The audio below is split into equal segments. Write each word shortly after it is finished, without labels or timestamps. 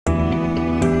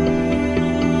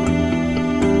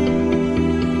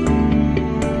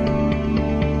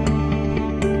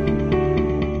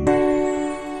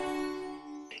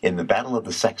The Battle of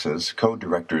the Sexes,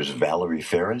 co-directors Valerie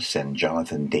Faris and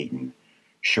Jonathan Dayton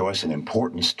show us an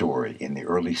important story in the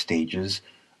early stages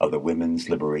of the women's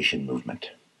liberation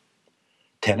movement.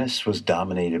 Tennis was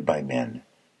dominated by men,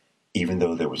 even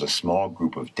though there was a small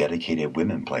group of dedicated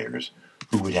women players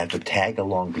who would have to tag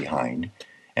along behind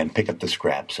and pick up the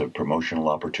scraps of promotional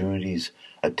opportunities,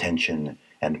 attention,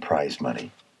 and prize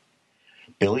money.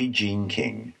 Billie Jean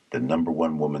King, the number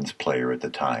one women's player at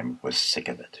the time, was sick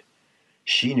of it.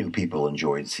 She knew people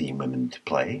enjoyed seeing women to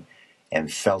play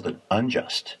and felt it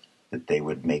unjust that they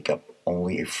would make up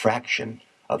only a fraction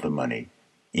of the money,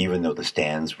 even though the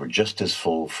stands were just as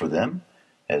full for them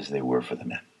as they were for the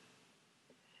men.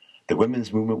 The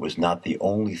women's movement was not the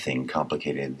only thing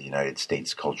complicating the United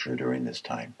States culture during this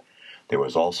time. There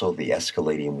was also the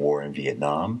escalating war in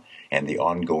Vietnam and the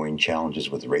ongoing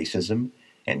challenges with racism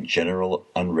and general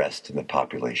unrest in the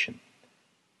population.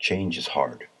 Change is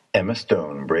hard. Emma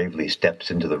Stone bravely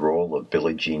steps into the role of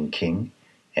Billie Jean King,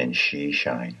 and she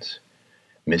shines.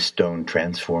 Miss Stone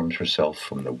transforms herself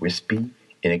from the wispy,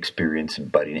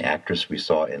 inexperienced budding actress we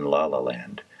saw in La La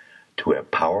Land to a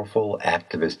powerful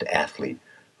activist athlete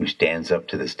who stands up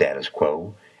to the status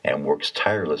quo and works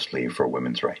tirelessly for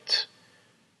women's rights.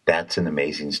 That's an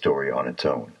amazing story on its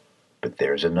own, but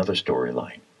there's another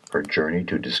storyline, her journey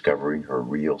to discovering her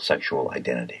real sexual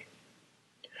identity.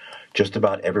 Just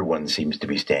about everyone seems to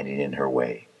be standing in her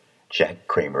way. Jack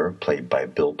Kramer, played by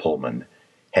Bill Pullman,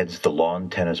 heads the lawn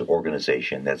tennis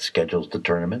organization that schedules the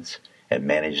tournaments and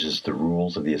manages the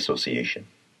rules of the association.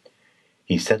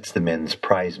 He sets the men's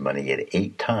prize money at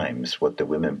 8 times what the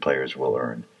women players will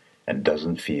earn and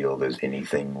doesn't feel there's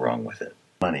anything wrong with it.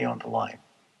 Money on the line.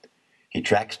 He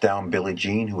tracks down Billie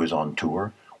Jean, who is on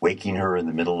tour, waking her in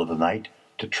the middle of the night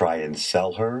to try and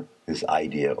sell her his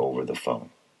idea over the phone.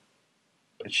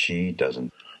 But she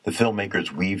doesn't. The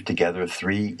filmmakers weave together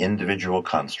 3 individual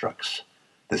constructs.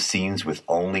 The scenes with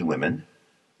only women.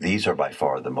 These are by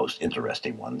far the most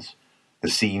interesting ones.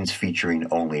 The scenes featuring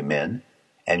only men,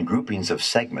 and groupings of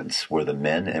segments where the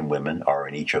men and women are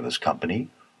in each other's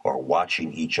company, or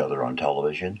watching each other on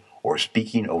television, or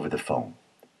speaking over the phone.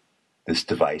 This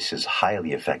device is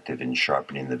highly effective in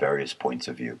sharpening the various points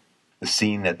of view. The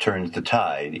scene that turns the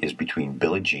tide is between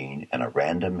Billie Jean and a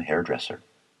random hairdresser,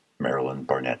 Marilyn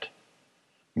Barnett.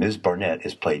 Ms. Barnett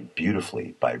is played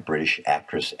beautifully by British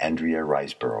actress Andrea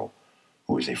Riseborough,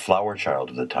 who is a flower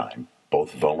child of the time,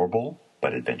 both vulnerable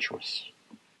but adventurous.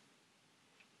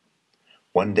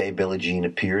 One day, Billie Jean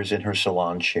appears in her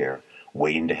salon chair,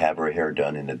 waiting to have her hair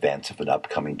done in advance of an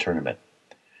upcoming tournament.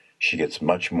 She gets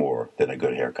much more than a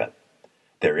good haircut.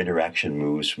 Their interaction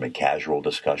moves from a casual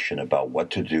discussion about what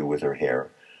to do with her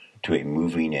hair to a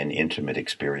moving and intimate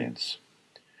experience.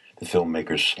 The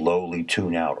filmmakers slowly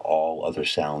tune out all other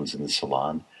sounds in the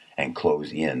salon and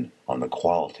close in on the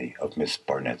quality of Miss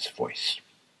Barnett's voice.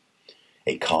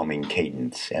 A calming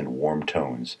cadence and warm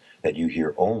tones that you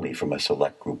hear only from a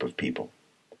select group of people.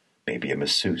 Maybe a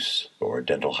masseuse, or a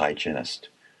dental hygienist,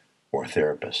 or a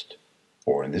therapist,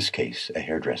 or in this case, a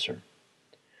hairdresser.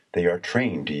 They are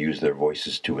trained to use their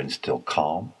voices to instill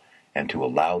calm and to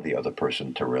allow the other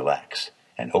person to relax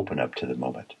and open up to the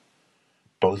moment.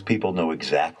 Both people know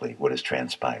exactly what has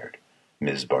transpired.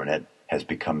 Ms. Barnett has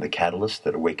become the catalyst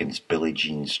that awakens Billie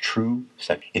Jean's true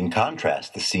sex. In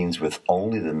contrast, the scenes with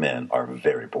only the men are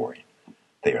very boring.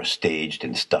 They are staged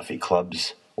in stuffy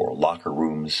clubs or locker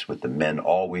rooms with the men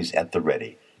always at the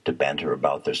ready to banter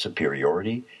about their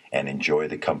superiority and enjoy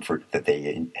the comfort that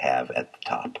they have at the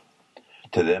top.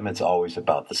 To them, it's always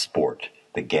about the sport,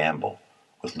 the gamble,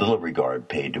 with little regard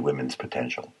paid to women's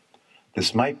potential.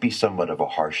 This might be somewhat of a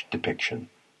harsh depiction,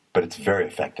 but it's very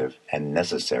effective and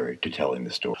necessary to telling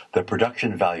the story. The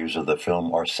production values of the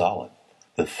film are solid.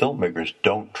 The filmmakers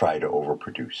don't try to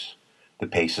overproduce. The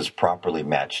pace is properly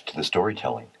matched to the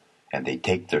storytelling, and they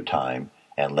take their time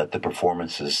and let the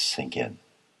performances sink in.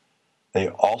 They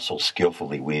also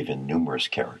skillfully weave in numerous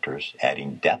characters,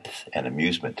 adding depth and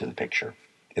amusement to the picture.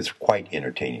 It's quite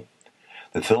entertaining.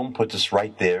 The film puts us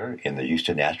right there in the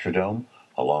Houston Astrodome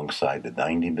alongside the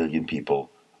 90 million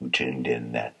people who tuned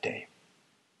in that day.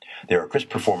 There are crisp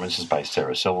performances by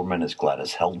Sarah Silverman as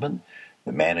Gladys Heldman,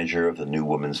 the manager of the New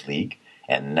Women's League,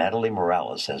 and Natalie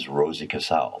Morales as Rosie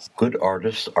Casals. Good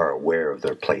artists are aware of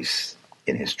their place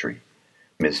in history.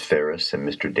 Ms. Ferris and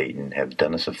Mr. Dayton have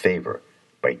done us a favor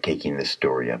by taking this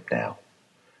story up now.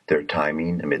 Their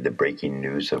timing amid the breaking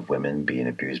news of women being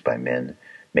abused by men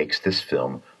makes this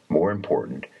film more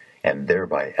important and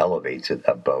thereby elevates it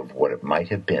above what it might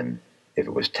have been if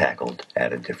it was tackled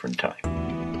at a different time.